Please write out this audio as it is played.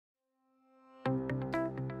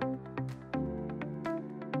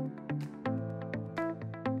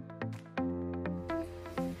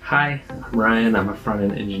Hi, I'm Ryan. I'm a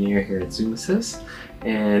front-end engineer here at ZoomAssist,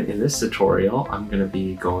 and in this tutorial I'm going to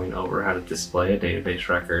be going over how to display a database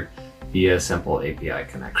record via a simple API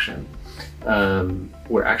connection.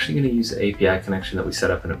 We're actually going to use the API connection that we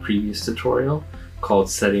set up in a previous tutorial called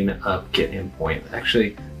Setting Up Get Endpoint.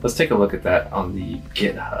 Actually, let's take a look at that on the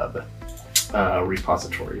GitHub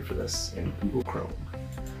repository for this in Google Chrome.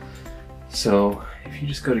 So if you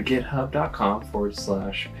just go to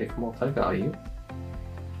github.com/pick multi-value,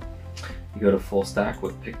 you go to full stack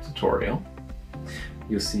with pick tutorial,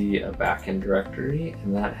 you'll see a backend directory,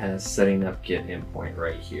 and that has setting up get endpoint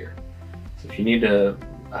right here. So if you need to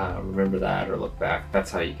remember that or look back,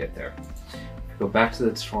 that's how you get there. If you go back to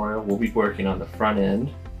the tutorial, we'll be working on the front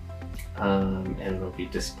end, and it'll be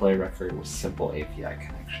display record with simple API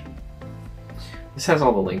connection. This has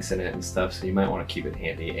all the links in it and stuff, so you might want to keep it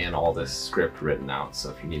handy, and all this script written out, so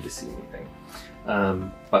if you need to see anything.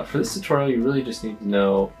 But for this tutorial, you really just need to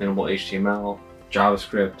know minimal HTML,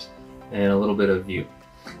 JavaScript, and a little bit of Vue.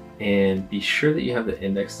 And be sure that you have the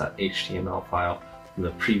index.html file from the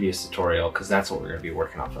previous tutorial, because that's what we're going to be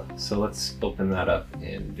working off of. So let's open that up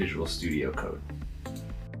in Visual Studio Code.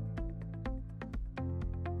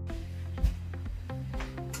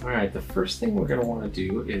 Alright, the first thing we're going to want to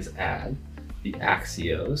do is add the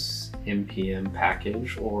Axios npm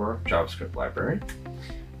package or JavaScript library.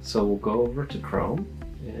 So we'll go over to Chrome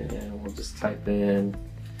and we'll just type in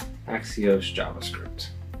Axios JavaScript,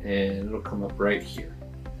 and it'll come up right here.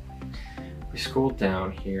 If we scroll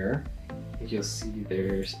down here, you'll see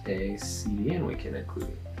there's a CDN we can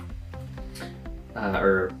include,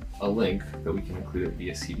 or a link that we can include it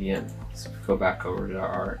via CDN. So if we go back over to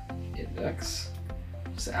our index,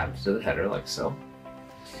 just add it to the header like so.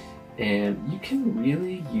 And you can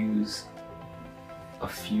really use a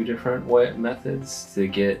few different methods to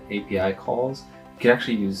get API calls. You can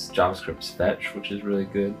actually use JavaScript's fetch, which is really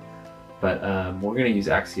good, but we're going to use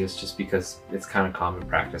Axios just because it's kind of common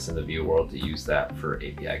practice in the Vue world to use that for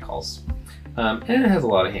API calls. And it has a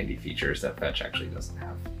lot of handy features that fetch actually doesn't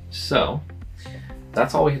have. So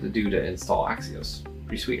that's all we have to do to install Axios.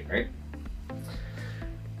 Pretty sweet, right?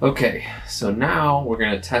 Okay, so now we're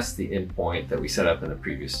going to test the endpoint that we set up in a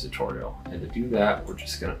previous tutorial. And to do that, we're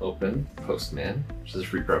just going to open Postman, which is a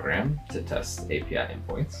free program to test API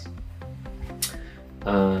endpoints.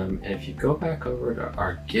 And if you go back over to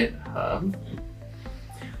our GitHub,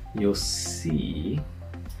 you'll see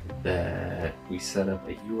that we set up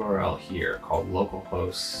a URL here called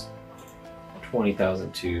localhost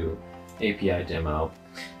 20,002 API demo.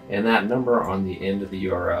 And that number on the end of the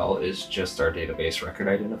URL is just our database record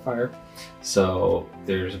identifier. So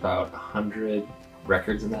there's about 100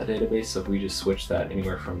 records in that database. So if we just switch that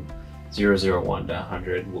anywhere from 001 to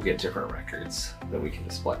 100, we'll get different records that we can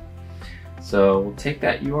display. So we'll take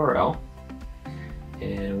that URL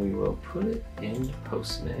and we will put it into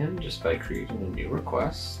Postman just by creating a new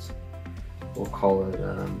request. We'll call it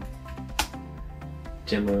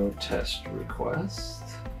demo test request.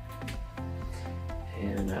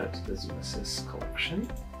 And add it to the ZoomAssist collection.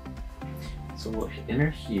 So we'll enter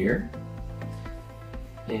here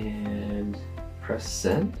and press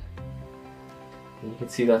send. And you can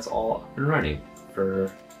see that's all up and running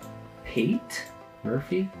for Pate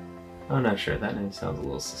Murphy. I'm not sure, that name sounds a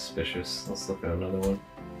little suspicious. Let's look at another one.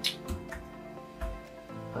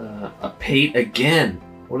 A Pate again.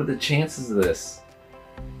 What are the chances of this?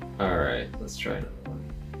 All right, let's try another one.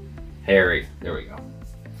 Harry, there we go.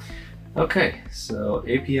 Okay, so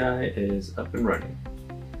API is up and running.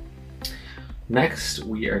 Next,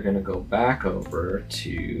 we are going to go back over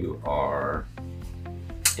to our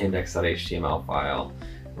index.html file.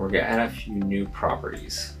 We're going to add a few new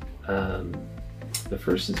properties. The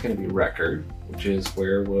first is going to be record, which is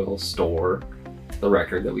where we'll store the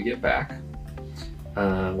record that we get back.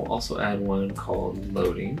 We'll also add one called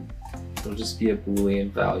loading. It'll just be a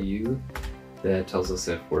Boolean value that tells us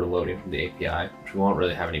if we're loading from the API, which we won't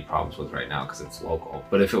really have any problems with right now because it's local.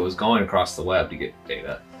 But if it was going across the web to get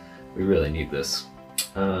data, we really need this.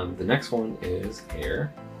 The next one is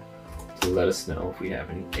error, to let us know if we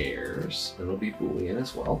have any errors. It'll be Boolean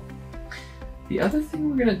as well. The other thing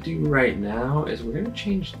we're going to do right now is we're going to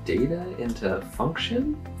change data into a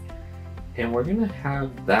function, and we're going to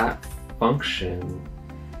have that function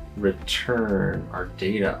return our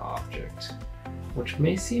data object, which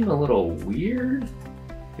may seem a little weird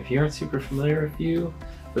if you aren't super familiar with Vue,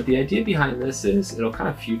 but the idea behind this is it'll kind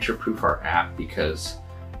of future-proof our app, because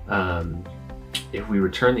if we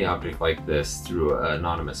return the object like this through an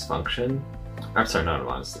anonymous function, I'm sorry, not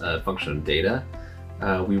anonymous, function of data,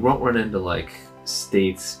 we won't run into like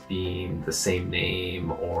states being the same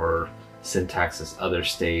name or syntax as other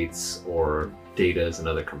states, or datas and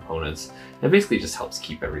other components. It basically just helps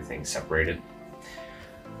keep everything separated.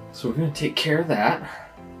 So we're going to take care of that.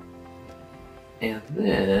 And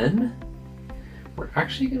then we're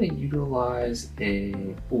actually going to utilize I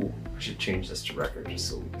should change this to record just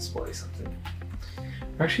so we display something.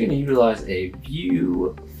 We're actually going to utilize a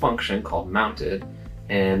view function called mounted,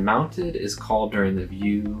 and mounted is called during the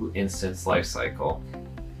view instance lifecycle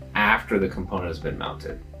after the component has been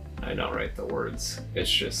mounted. I don't write the words,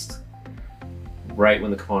 it's just right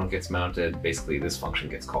when the component gets mounted, basically this function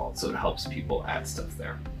gets called, so it helps people add stuff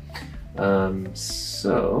there.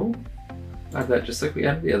 So add that just like we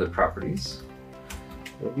added the other properties.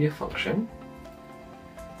 It'll be a function.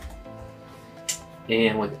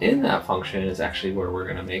 And within that function is actually where we're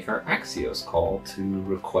going to make our Axios call to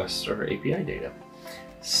request our API data.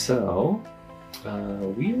 So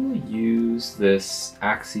we will use this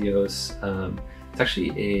Axios. It's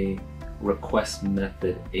actually a request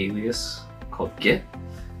method alias called get,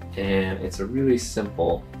 and it's a really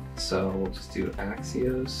simple. So we'll just do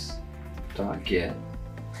Axios.get.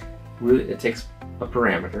 Really, it takes a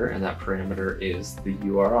parameter, and that parameter is the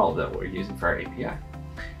URL that we're using for our API,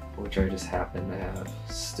 which I just happen to have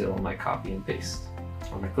still in my copy and paste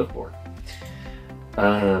on my clipboard.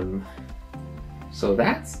 So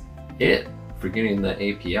that's it for getting the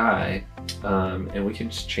API, and we can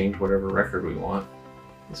just change whatever record we want.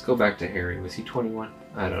 Let's go back to Harry. Was he 21?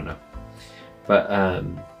 I don't know. But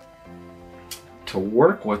to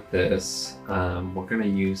work with this, we're going to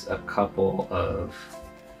use a couple of,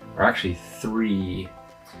 or actually 3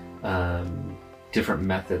 different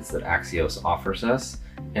methods that Axios offers us.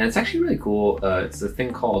 And it's actually really cool. It's a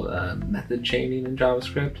thing called method chaining in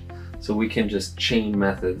JavaScript. So we can just chain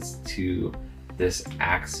methods to this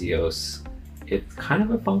Axios. It's kind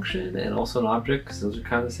of a function and also an object, because those are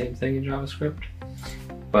kind of the same thing in JavaScript.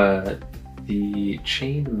 But the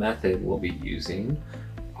chain method we'll be using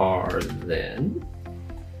are then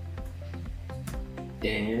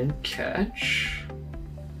and catch.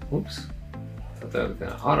 Oops, I thought that was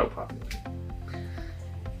going to auto-populate.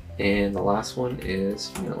 And the last one is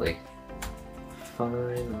finally.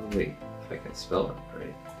 Finally, if I can spell it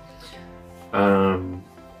right. And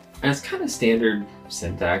it's kind of standard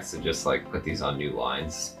syntax to just like put these on new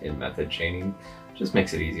lines in method chaining. Just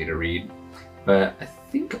makes it easy to read. But I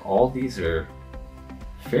think all these are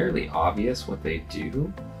fairly obvious what they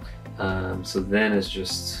do. So then it's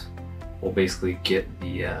just, we'll basically get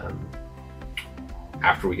the,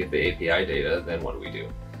 after we get the API data, then what do we do?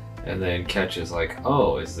 And then catch is like,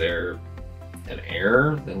 oh, is there an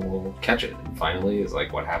error? Then we'll catch it. And finally is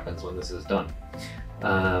like, what happens when this is done?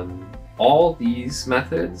 All these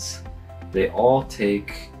methods, they all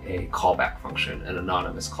take a callback function, an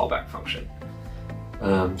anonymous callback function.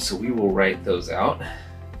 So we will write those out,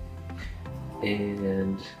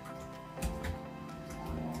 and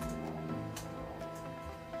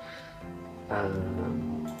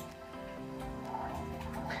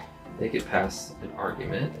they get past an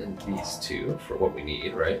argument in these 2 for what we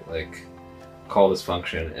need, right? Like call this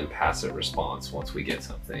function and pass it response once we get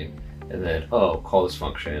something. And then, oh, call this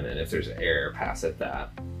function, and if there's an error, pass it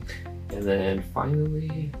that. And then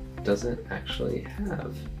finally, doesn't actually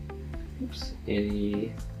have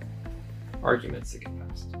any arguments that get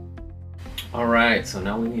passed. All right, so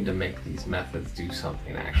now we need to make these methods do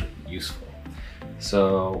something actually useful.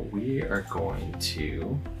 So we are going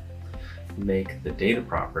to make the data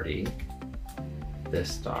property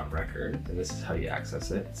this dot record, and this is how you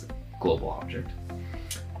access it. It's a global object.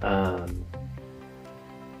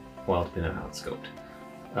 Well, depending on how it's scoped.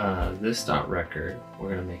 This dot record,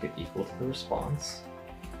 we're going to make it equal to the response.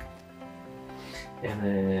 And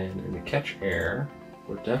then in the catch error,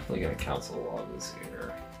 we're definitely going to console log this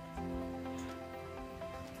error.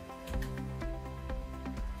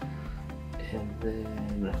 And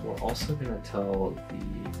then we're also going to tell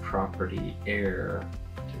the property error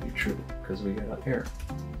to be true, because we got an error.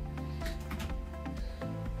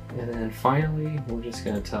 And then finally, we're just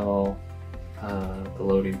going to tell the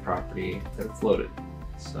loading property that it's loaded.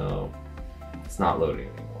 So it's not loading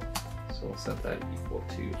anymore. So we'll set that equal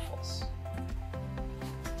to false.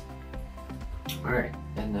 All right,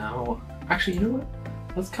 and now, actually, you know what?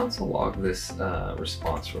 Let's console log this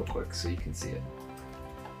response real quick so you can see it.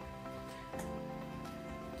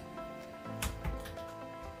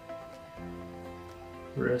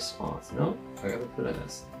 Response, nope, I gotta put an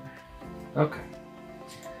S in there. Okay,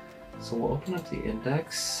 so we'll open up the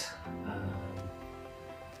index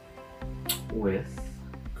with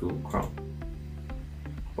Google Chrome.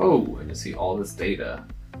 Whoa, and you see all this data,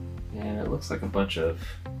 and it looks like a bunch of,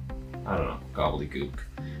 I don't know, gobbledygook,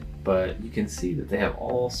 but you can see that they have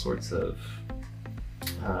all sorts of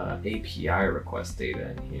API request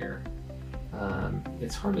data in here.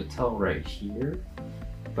 It's hard to tell right here,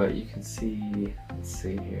 but you can see, let's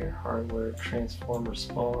see here, hardware, transform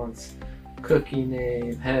response, cookie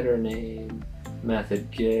name, header name, method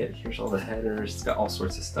get, here's all the headers, it's got all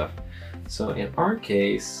sorts of stuff. So in our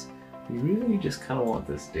case, we really just kind of want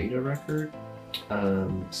this data record.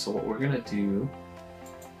 So what we're gonna do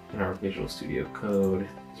in our Visual Studio Code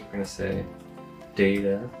is we're gonna say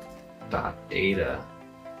data.data,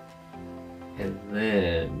 and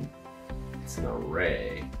then it's an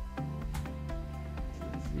array,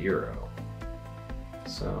 0.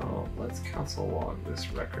 So let's console log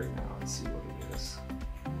this record now and see what it is.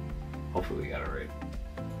 Hopefully we got it right.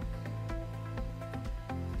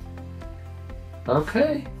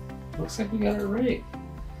 Okay, looks like we got it right.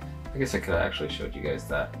 I guess I could have actually showed you guys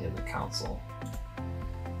that in the console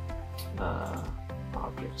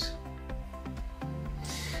object.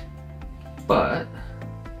 But,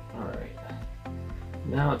 alright.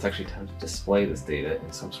 Now it's actually time to display this data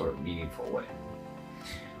in some sort of meaningful way.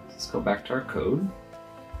 Let's go back to our code.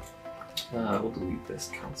 We'll delete this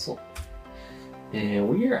console. And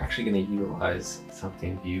we are actually going to utilize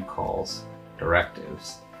something Vue calls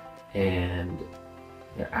directives. And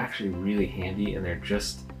they're actually really handy, and they're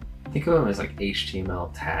just, think of them as like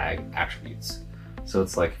HTML tag attributes. So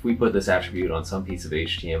it's like if we put this attribute on some piece of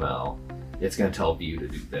HTML, it's going to tell Vue to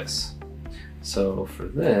do this. So for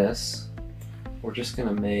this, we're just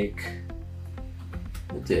going to make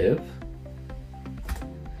a div,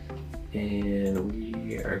 and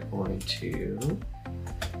we are going to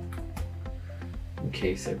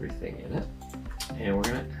encase everything in it, and we're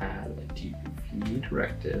going to add a Vue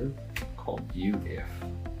directive called viewIf.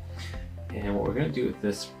 And what we're going to do with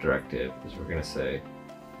this directive is we're going to say,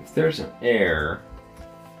 if there's an error,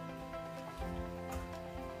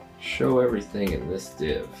 show everything in this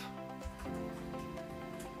div.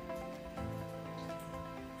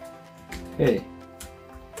 Hey,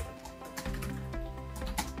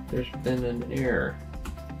 there's been an error.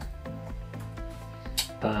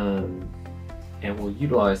 And we'll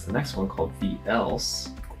utilize the next one called velse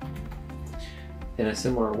in a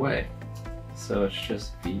similar way. So it's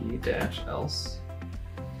just v-else,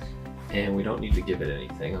 and we don't need to give it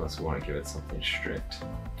anything unless we want to give it something strict.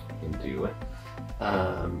 We can do it.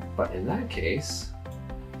 But in that case,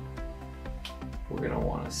 we're going to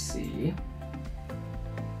want to see,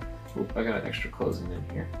 oop, I got an extra closing in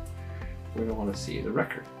here. We're going to want to see the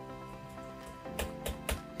record.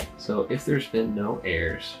 So if there's been no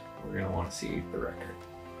errors, we're going to want to see the record.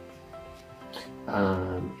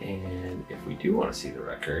 And if we do want to see the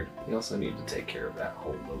record, we also need to take care of that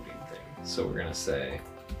whole loading thing. So we're going to say,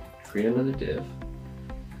 create another div.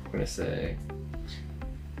 We're going to say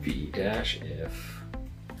v-if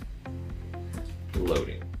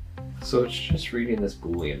loading. So it's just reading this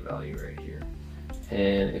Boolean value right here.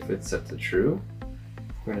 And if it's set to true,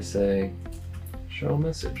 we're going to say show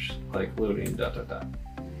message like loading ...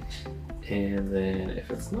 And then if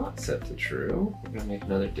it's not set to true, we're going to make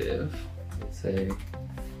another div and say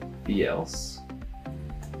velse.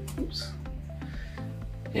 Oops.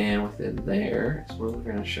 And within there is where we're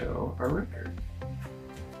going to show our record.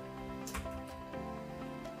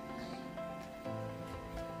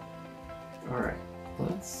 Alright,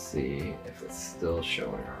 let's see if it's still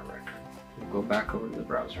showing our record. We'll go back over to the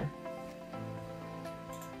browser.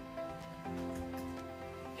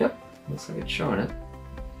 Yep, looks like it's showing it.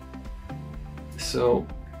 So,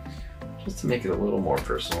 just to make it a little more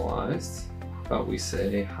personalized, how about we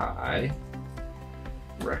say hi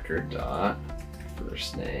record dot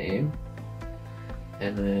first name,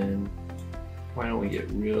 and then why don't we get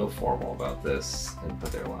real formal about this and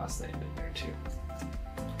put their last name in there too.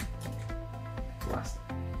 Last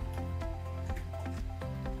name.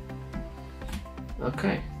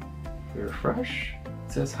 Okay, we refresh.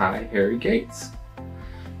 It says hi Harry Gates.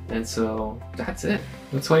 And so that's it.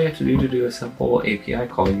 That's all you have to do a simple API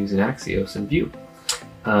call using Axios and Vue.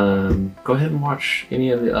 Go ahead and watch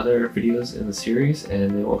any of the other videos in the series,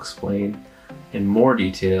 and they will explain in more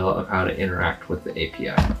detail of how to interact with the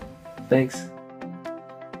API. Thanks.